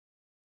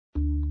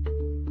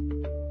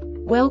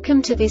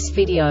Welcome to this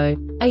video.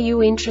 Are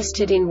you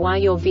interested in why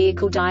your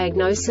vehicle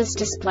diagnosis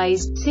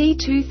displays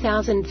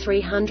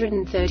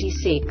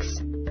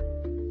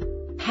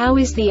C2336? How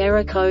is the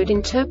error code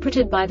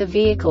interpreted by the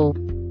vehicle?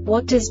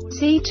 What does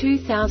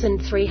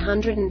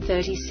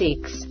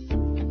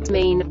C2336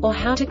 mean, or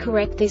how to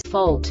correct this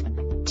fault?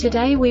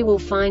 Today we will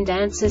find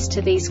answers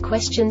to these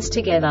questions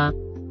together.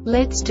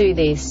 Let's do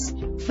this.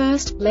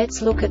 First,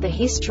 let's look at the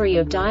history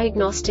of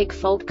diagnostic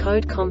fault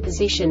code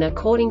composition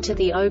according to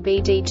the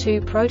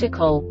OBD2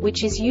 protocol,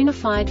 which is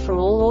unified for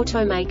all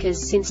automakers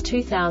since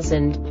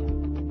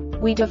 2000.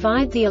 We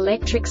divide the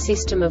electric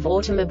system of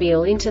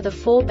automobile into the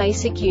four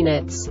basic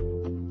units: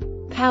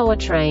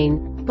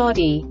 powertrain,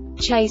 body,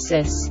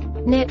 chassis,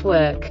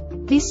 network.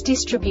 This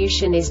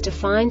distribution is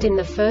defined in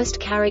the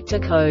first character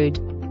code.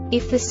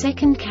 If the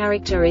second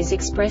character is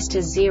expressed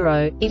as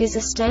 0, it is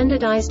a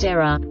standardized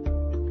error.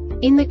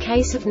 In the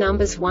case of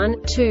numbers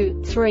 1,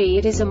 2, 3,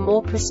 it is a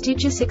more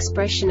prestigious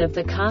expression of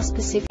the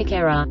car-specific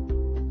error.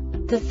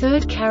 The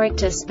third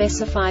character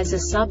specifies a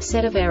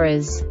subset of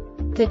errors.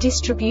 The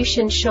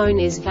distribution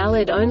shown is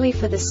valid only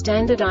for the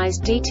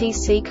standardized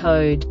DTC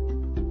code.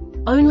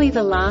 Only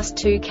the last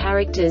two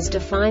characters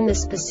define the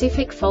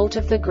specific fault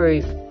of the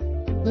group.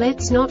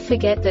 Let's not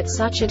forget that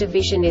such a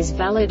division is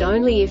valid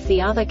only if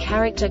the other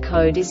character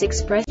code is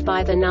expressed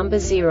by the number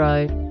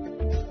 0.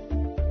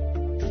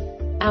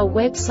 Our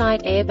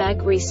website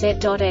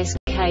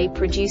airbagreset.sk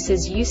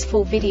produces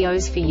useful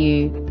videos for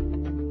you.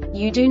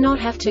 You do not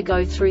have to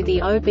go through the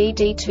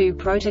OBD2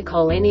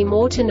 protocol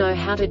anymore to know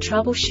how to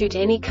troubleshoot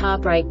any car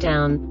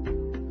breakdown.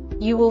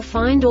 You will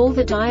find all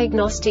the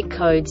diagnostic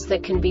codes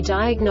that can be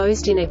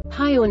diagnosed in a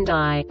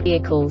Hyundai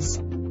vehicles.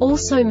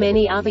 Also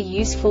many other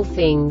useful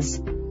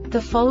things.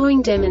 The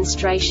following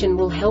demonstration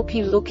will help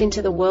you look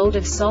into the world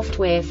of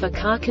software for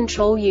car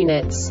control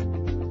units.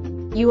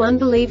 You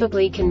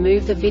unbelievably can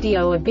move the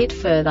video a bit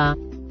further.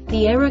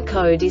 The error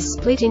code is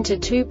split into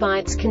 2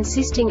 bytes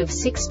consisting of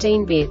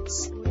 16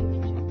 bits.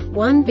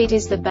 1 bit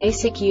is the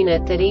basic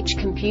unit that each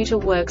computer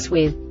works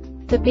with.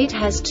 The bit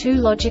has 2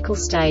 logical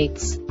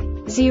states: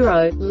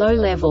 0, low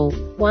level,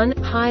 1,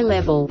 high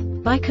level.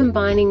 By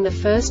combining the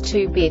first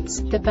 2 bits,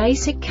 the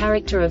basic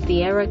character of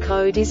the error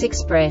code is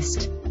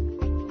expressed.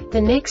 The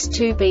next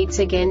 2 beats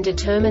again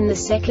determine the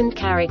second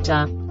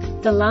character.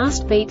 The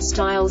last beat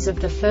styles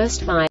of the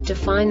first byte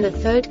define the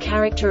third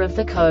character of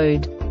the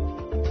code.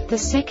 The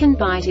second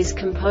byte is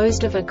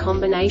composed of a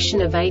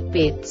combination of 8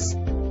 bits.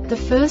 The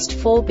first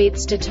 4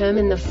 bits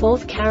determine the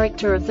fourth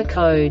character of the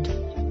code.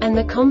 And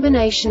the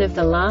combination of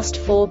the last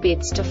 4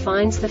 bits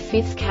defines the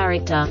fifth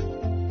character.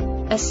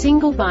 A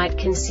single byte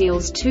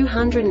conceals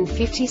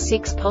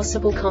 256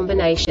 possible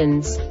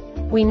combinations.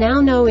 We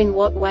now know in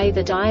what way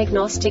the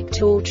diagnostic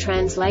tool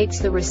translates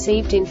the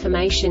received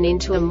information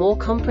into a more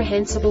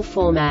comprehensible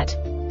format.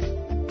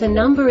 The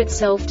number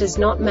itself does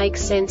not make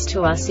sense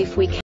to us if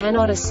we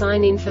cannot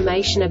assign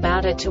information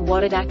about it to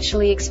what it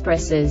actually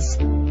expresses.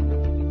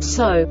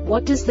 So,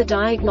 what does the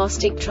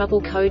Diagnostic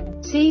Trouble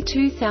Code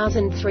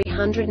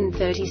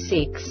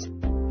C2336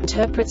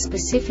 interpret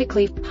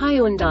specifically for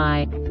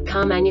Hyundai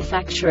car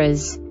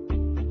manufacturers?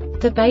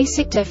 The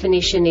basic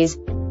definition is: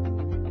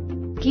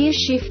 gear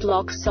shift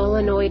lock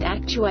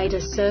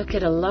solenoid-actuator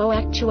circuit, a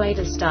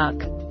low-actuator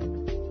stuck.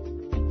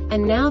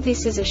 And now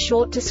this is a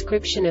short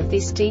description of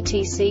this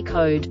DTC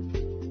code.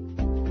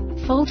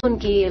 Fault on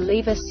gear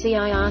lever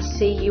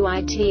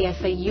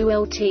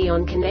CIRCUITFAULT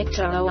on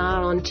connector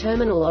OR on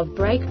terminal of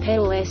brake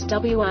pedal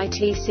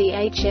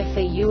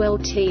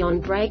SWITCHFAULT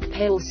on brake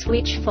pedal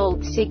switch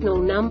fault signal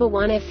number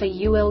 1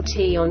 FAULT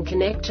on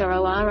connector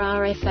OR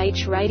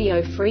RFH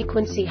radio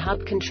frequency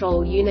hub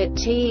control unit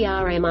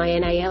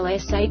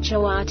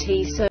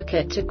TERMINALSHORT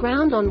circuit to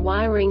ground on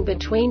wiring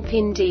between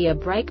pin D a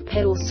brake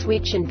pedal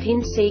switch and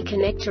pin C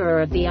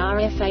connector of the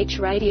RFH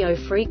radio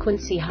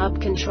frequency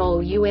hub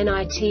control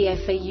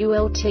UNITFAULT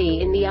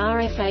in the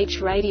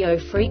RFH radio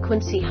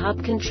frequency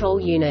hub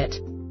control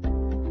unit.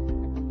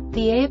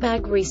 The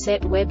Airbag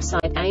Reset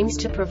website aims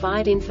to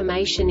provide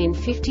information in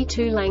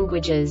 52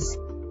 languages.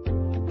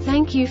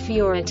 Thank you for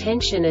your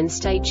attention and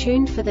stay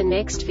tuned for the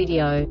next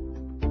video.